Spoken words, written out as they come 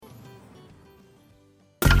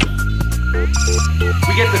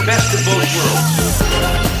We get the best of both worlds.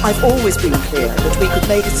 I've always been clear that we could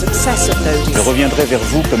make a success of no deal. Je reviendrai vers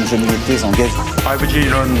vous comme je m'y étais engagé.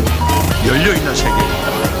 IBJ는 열려있는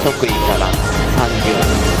세계입니다. 即位から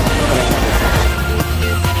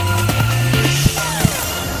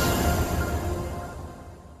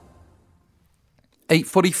30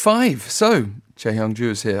 8:45. So, Choi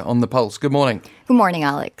Hyungjoo is here on The Pulse. Good morning. Good morning,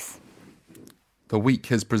 Alex. The week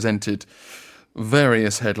has presented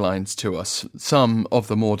various headlines to us, some of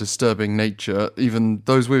the more disturbing nature, even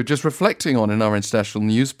those we were just reflecting on in our international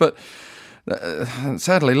news. But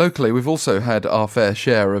sadly, locally, we've also had our fair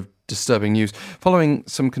share of disturbing news. Following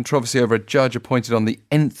some controversy over a judge appointed on the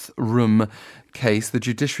Nth Room case, the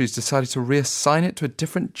Judiciary has decided to reassign it to a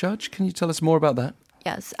different judge. Can you tell us more about that?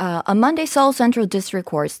 Yes. On Monday, Seoul Central District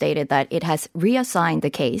Court stated that it has reassigned the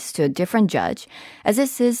case to a different judge, as it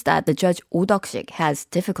says that the judge Oh Deok-sik has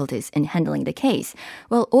difficulties in handling the case.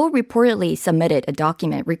 Well, Oh reportedly submitted a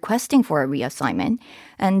document requesting for a reassignment,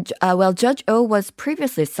 and Judge Oh was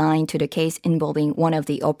previously assigned to the case involving one of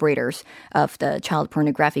the operators of the child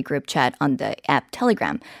pornography group chat on the app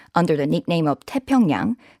Telegram under the nickname of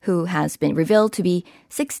Taepyeongyang, who has been revealed to be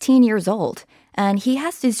 16 years old. And he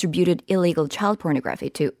has distributed illegal child pornography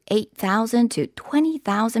to 8,000 to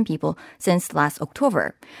 20,000 people since last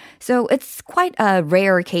October. So it's quite a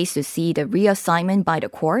rare case to see the reassignment by the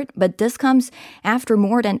court, but this comes after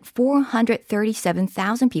more than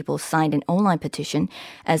 437,000 people signed an online petition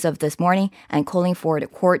as of this morning and calling for the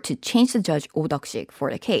court to change the judge Oh Deok-sik for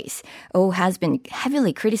the case. Oh has been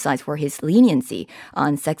heavily criticized for his leniency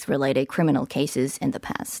on sex-related criminal cases in the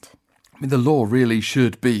past. I mean, the law really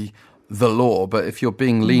should be the law, but if you're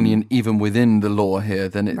being lenient even within the law here,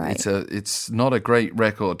 then it's not a great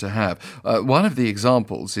record to have. One of the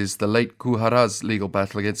examples is the late Koo Hara's legal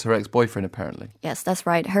battle against her ex-boyfriend, apparently. Yes, that's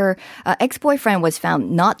right. Her ex-boyfriend was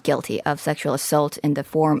found not guilty of sexual assault in the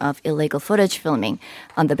form of illegal footage filming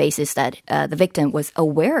on the basis that the victim was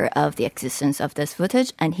aware of the existence of this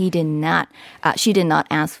footage, and she did not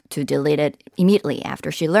ask to delete it immediately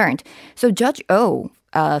after she learned. So Judge Oh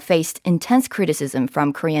faced intense criticism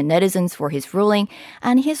from Korean netizens for his ruling,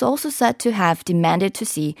 and he's also said to have demanded to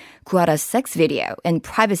see Kuara's sex video in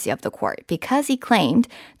privacy of the court because he claimed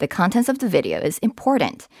the contents of the video is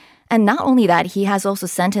important. And not only that, he has also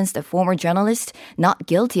sentenced a former journalist not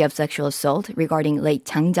guilty of sexual assault regarding late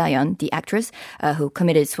Jang Ja-yeon, the actress, who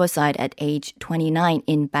committed suicide at age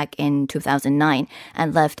 29 back in 2009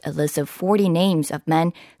 and left a list of 40 names of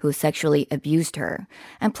men who sexually abused her.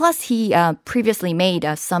 And plus, he previously made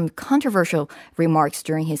some controversial remarks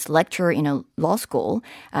during his lecture in a law school.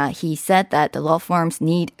 He said that the law firms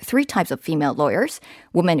need 3 types of female lawyers: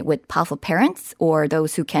 women with powerful parents, or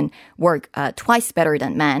those who can work twice better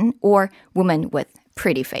than men, or women with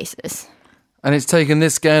pretty faces. And it's taken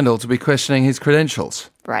this scandal to be questioning his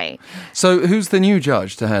credentials. Right. So who's the new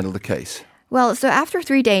judge to handle the case? Well, so after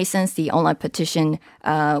 3 days since the online petition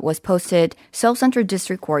was posted, Seoul Central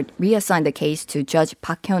District Court reassigned the case to Judge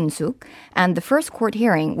Park Hyun-suk, and the first court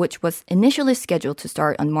hearing, which was initially scheduled to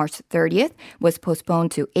start on March 30th, was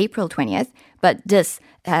postponed to April 20th, but this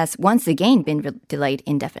has once again been delayed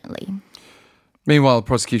indefinitely. Meanwhile,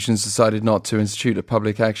 prosecutions decided not to institute a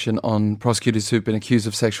public action on prosecutors who've been accused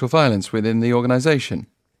of sexual violence within the organization.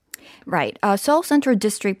 Right. Seoul Central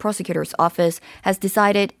District Prosecutor's Office has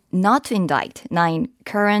decided not to indict 9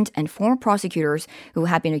 current and former prosecutors who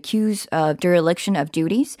have been accused of dereliction of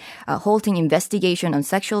duties, halting investigation on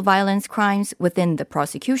sexual violence crimes within the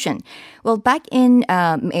prosecution. Well, back in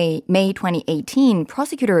May 2018,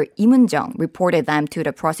 Prosecutor Im Eun-jung reported them to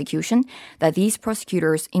the prosecution that these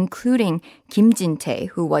prosecutors, including Kim Jin-tae,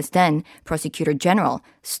 who was then Prosecutor General,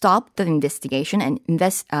 stopped the investigation and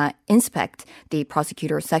inspect the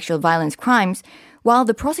prosecutor's sexual violence crimes, while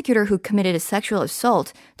the prosecutor who committed a sexual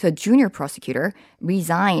assault to a junior prosecutor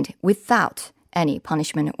resigned without any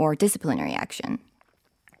punishment or disciplinary action.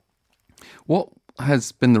 What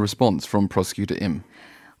has been the response from Prosecutor Im?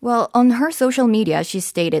 Well, on her social media, she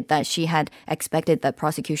stated that she had expected the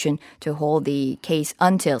prosecution to hold the case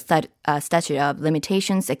until statute of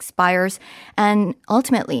limitations expires and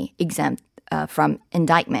ultimately exempt from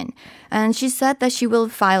indictment. And she said that she will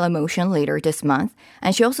file a motion later this month.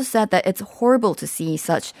 And she also said that it's horrible to see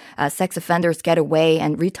such sex offenders get away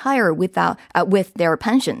and retire with their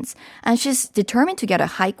pensions. And she's determined to get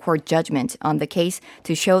a high court judgment on the case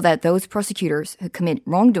to show that those prosecutors who commit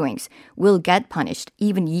wrongdoings will get punished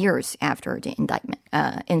even years after the indictment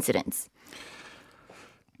incidents.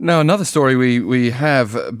 Now, another story we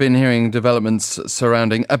have been hearing developments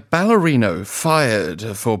surrounding a ballerino fired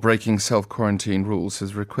for breaking self-quarantine rules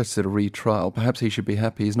has requested a retrial. Perhaps he should be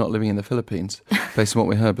happy he's not living in the Philippines, based on what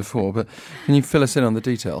we heard before. But can you fill us in on the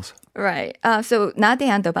details? Right. So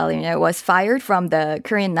Nadehan, the ballerina, was fired from the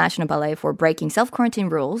Korean National Ballet for breaking self-quarantine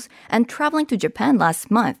rules and traveling to Japan last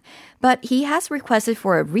month. But he has requested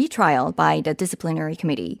for a retrial by the disciplinary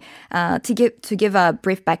committee. To give a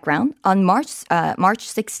brief background, on March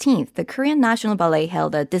 16th, the Korean National Ballet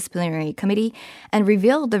held a disciplinary committee and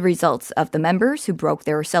revealed the results of the members who broke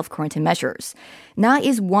their self-quarantine measures. Na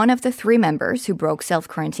is one of the 3 members who broke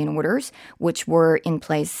self-quarantine orders, which were in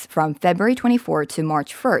place from February 24 to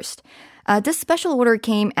March 1st. This special order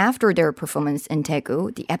came after their performance in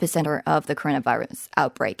Daegu, the epicenter of the coronavirus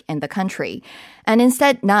outbreak in the country. And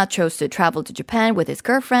instead, Na chose to travel to Japan with his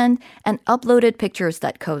girlfriend and uploaded pictures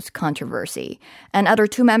that caused controversy. And other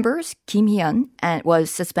 2 members, Kim Hyun, was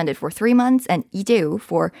suspended for 3 months, and Lee Jae-woo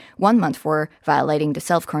for 1 month for violating the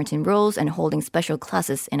self-quarantine rules and holding special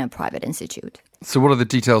classes in a private institute. So what are the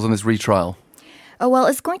details on this retrial? Well,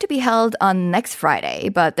 it's going to be held on next Friday,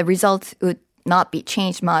 but the results would not be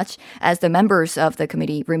changed much as the members of the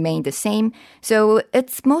committee remain the same. So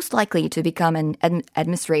it's most likely to become an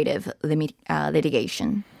administrative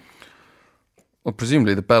litigation. Well,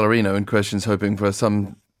 presumably the ballerino in question is hoping for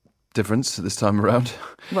some difference this time around.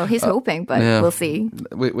 Well, he's hoping, but we'll see.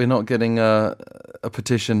 We're not getting a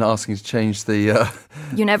petition asking to change the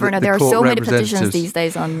You never know. There are so many petitions these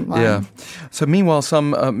days online. Yeah. So meanwhile,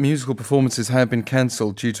 some musical performances have been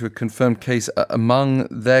cancelled due to a confirmed case among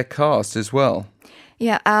their cast as well.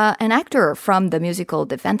 Yeah, an actor from the musical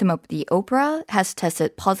The Phantom of the Opera has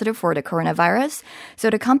tested positive for the coronavirus. So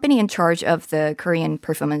the company in charge of the Korean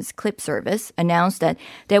performance clip service announced that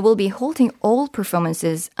they will be holding all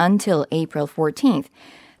performances until April 14th.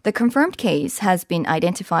 The confirmed case has been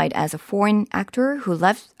identified as a foreign actor who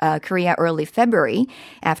left Korea early February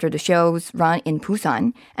after the show's run in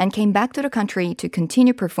Busan and came back to the country to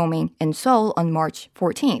continue performing in Seoul on March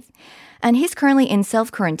 14th. And he's currently in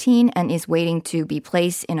self-quarantine and is waiting to be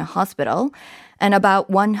placed in a hospital. And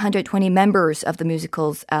about 120 members of the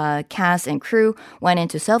musical's cast and crew went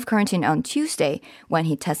into self-quarantine on Tuesday when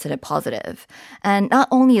he tested positive. And not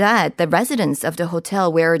only that, the residents of the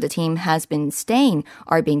hotel where the team has been staying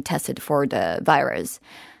are being tested for the virus.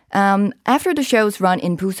 After the show's run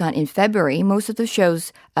in Busan in February, most of the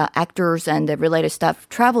show's actors and the related staff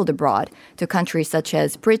traveled abroad to countries such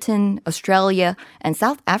as Britain, Australia, and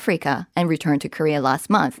South Africa and returned to Korea last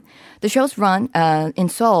month. The show's run in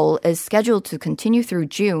Seoul is scheduled to continue through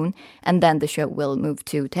June, and then the show will move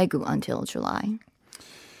to Daegu until July.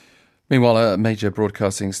 Meanwhile, a major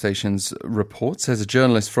broadcasting station's report says a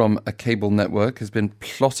journalist from a cable network has been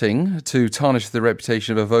plotting to tarnish the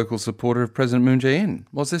reputation of a vocal supporter of President Moon Jae-in.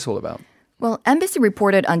 What's this all about? Well, NBC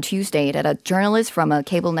reported on Tuesday that a journalist from a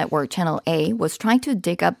cable network, Channel A, was trying to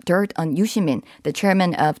dig up dirt on Yoo Si-min, the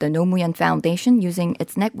chairman of the Nomuyan Foundation, using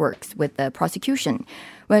its networks with the prosecution.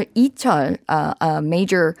 Well, Lee Chol, a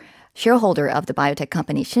major shareholder of the biotech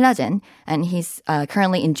company Shilagen, and he's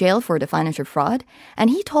currently in jail for the financial fraud. And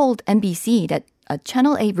he told NBC that a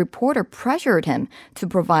Channel A reporter pressured him to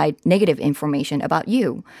provide negative information about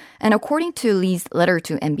you. And according to Lee's letter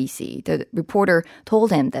to NBC, the reporter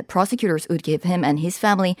told him that prosecutors would give him and his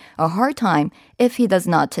family a hard time if he does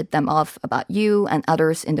not tip them off about you and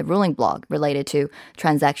others in the ruling bloc related to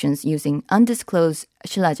transactions using undisclosed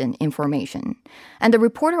Shilagen information. And the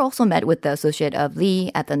reporter also met with the associate of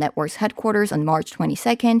Lee at the network's headquarters on March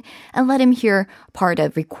 22nd and let him hear part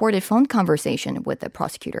of recorded phone conversation with the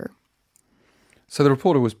prosecutor. So the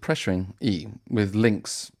reporter was pressuring E with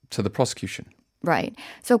links to the prosecution. Right.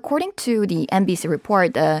 So according to the NBC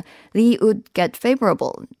report, Lee would get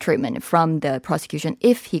favorable treatment from the prosecution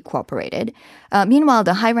if he cooperated. Meanwhile,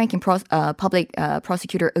 the high-ranking public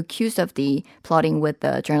prosecutor accused of the plotting with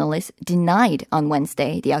the journalist denied on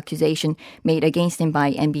Wednesday the accusation made against him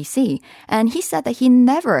by NBC. And he said that he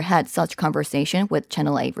never had such conversation with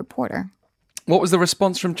Channel A reporter. What was the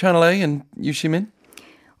response from Channel A and Yoo Si-min?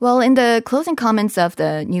 Well, in the closing comments of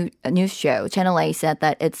the news show, Channel A said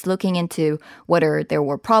that it's looking into whether there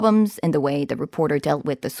were problems in the way the reporter dealt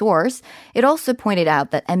with the source. It also pointed out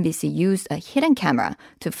that NBC used a hidden camera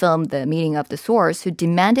to film the meeting of the source who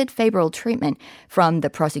demanded favorable treatment from the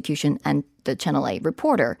prosecution and the Channel A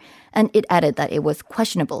reporter. And it added that it was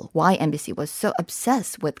questionable why NBC was so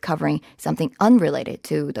obsessed with covering something unrelated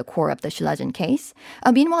to the core of the Shilagen case.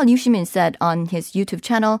 Meanwhile, Yoo Si-min said on his YouTube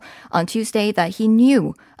channel on Tuesday that he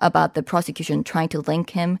knew about the prosecution trying to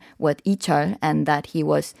link him with Lee Chol and that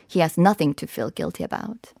he has nothing to feel guilty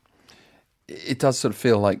about. It does sort of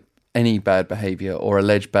feel like any bad behaviour or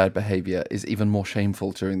alleged bad behaviour is even more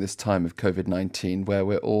shameful during this time of COVID-19, where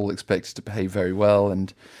we're all expected to behave very well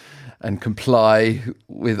and comply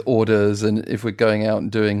with orders. And if we're going out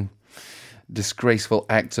and doing disgraceful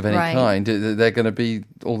acts of any kind, they're going to be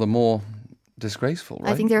all the more disgraceful,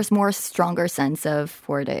 right? I think there's more stronger sense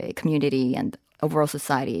for the community and overall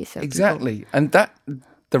society. So exactly. And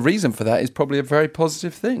the reason for that is probably a very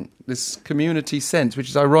positive thing, this community sense, which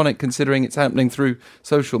is ironic considering it's happening through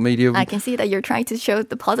social media. I can see that you're trying to show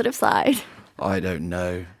the positive side. I don't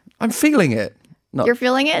know. I'm feeling it. You're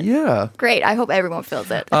feeling it? Yeah. Great. I hope everyone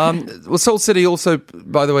feels it. Well, Seoul City also,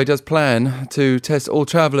 by the way, does plan to test all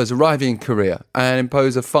travellers arriving in Korea and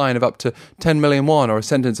impose a fine of up to 10 million won or a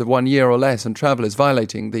sentence of 1 year or less on travellers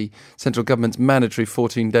violating the central government's mandatory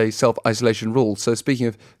 14-day self-isolation rule. So speaking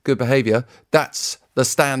of good behaviour, that's the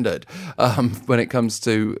standard when it comes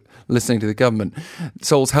to listening to the government.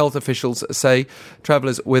 Seoul's health officials say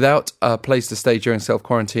travellers without a place to stay during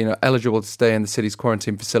self-quarantine are eligible to stay in the city's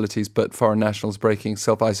quarantine facilities, but foreign nationals breaking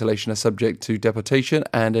self-isolation are subject to deportation,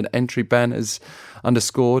 and an entry ban has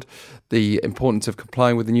underscored the importance of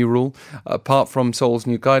complying with the new rule. Apart from Seoul's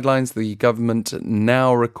new guidelines, the government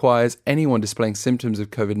now requires anyone displaying symptoms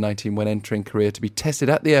of COVID-19 when entering Korea to be tested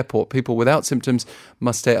at the airport. People without symptoms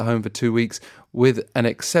must stay at home for 2 weeks, with an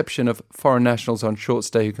exception of foreign nationals on short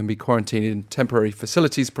stay who can be quarantined in temporary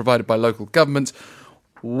facilities provided by local governments.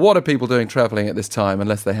 What are people doing travelling at this time,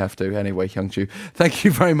 unless they have to? Anyway, Hyungjoo, thank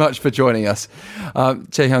you very much for joining us.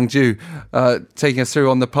 Choi Hyungjoo taking us through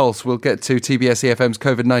On the Pulse. We'll get to TBS EFM's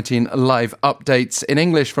COVID-19 live updates in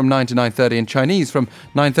English from 9 to 9:30 and Chinese from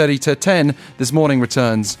 9:30 to 10. This morning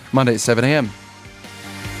returns Monday at 7 a.m.